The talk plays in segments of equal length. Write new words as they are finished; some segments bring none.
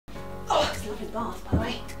lovely bars, by the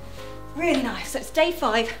way. Really nice. So it's day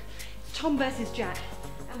 5, Tom versus Jack.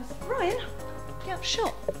 And Ryan, get up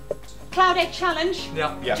shot. Cloud egg challenge.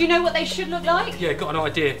 Yeah. Do you know what they should look like? Yeah, got an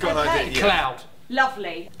idea. Got an idea, yeah. Cloud.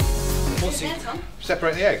 Lovely. What's it?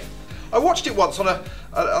 Separate the egg. I watched it once on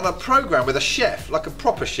a programme with a chef, like a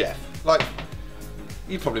proper chef. Like,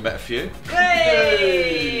 you probably met a few.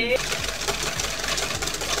 Hey!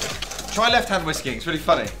 Try left-hand whisking, it's really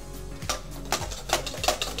funny.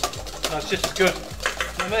 That's just as good.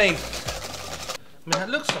 I mean, that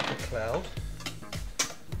looks like a cloud.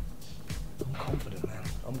 I'm confident, man.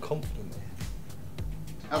 I'm confident.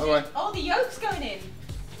 Out of the way. Oh, the yolk's going in.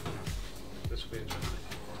 This will be interesting.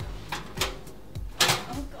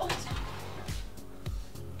 Oh, God.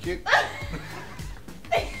 Cute.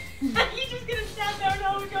 You're just going to stand there and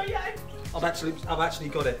hold your yolk. I've actually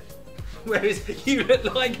got it. Whereas you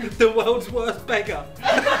look like the world's worst beggar.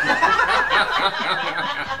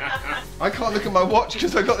 I can't look at my watch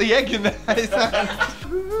because I've got the egg in there.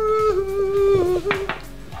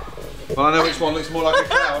 Well, I know which one looks more like a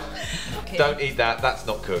cloud. Okay. Don't eat that, that's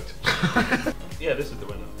not cooked. Yeah, this is the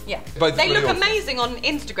winner. Yeah. Both they really look awesome. amazing on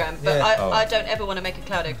Instagram, but Yeah. I don't ever want to make a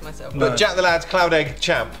cloud egg for myself. But Jack the Lad's cloud egg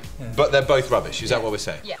champ, but they're both rubbish, is that what we're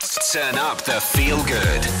saying? Yeah. Turn up the feel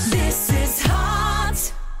good.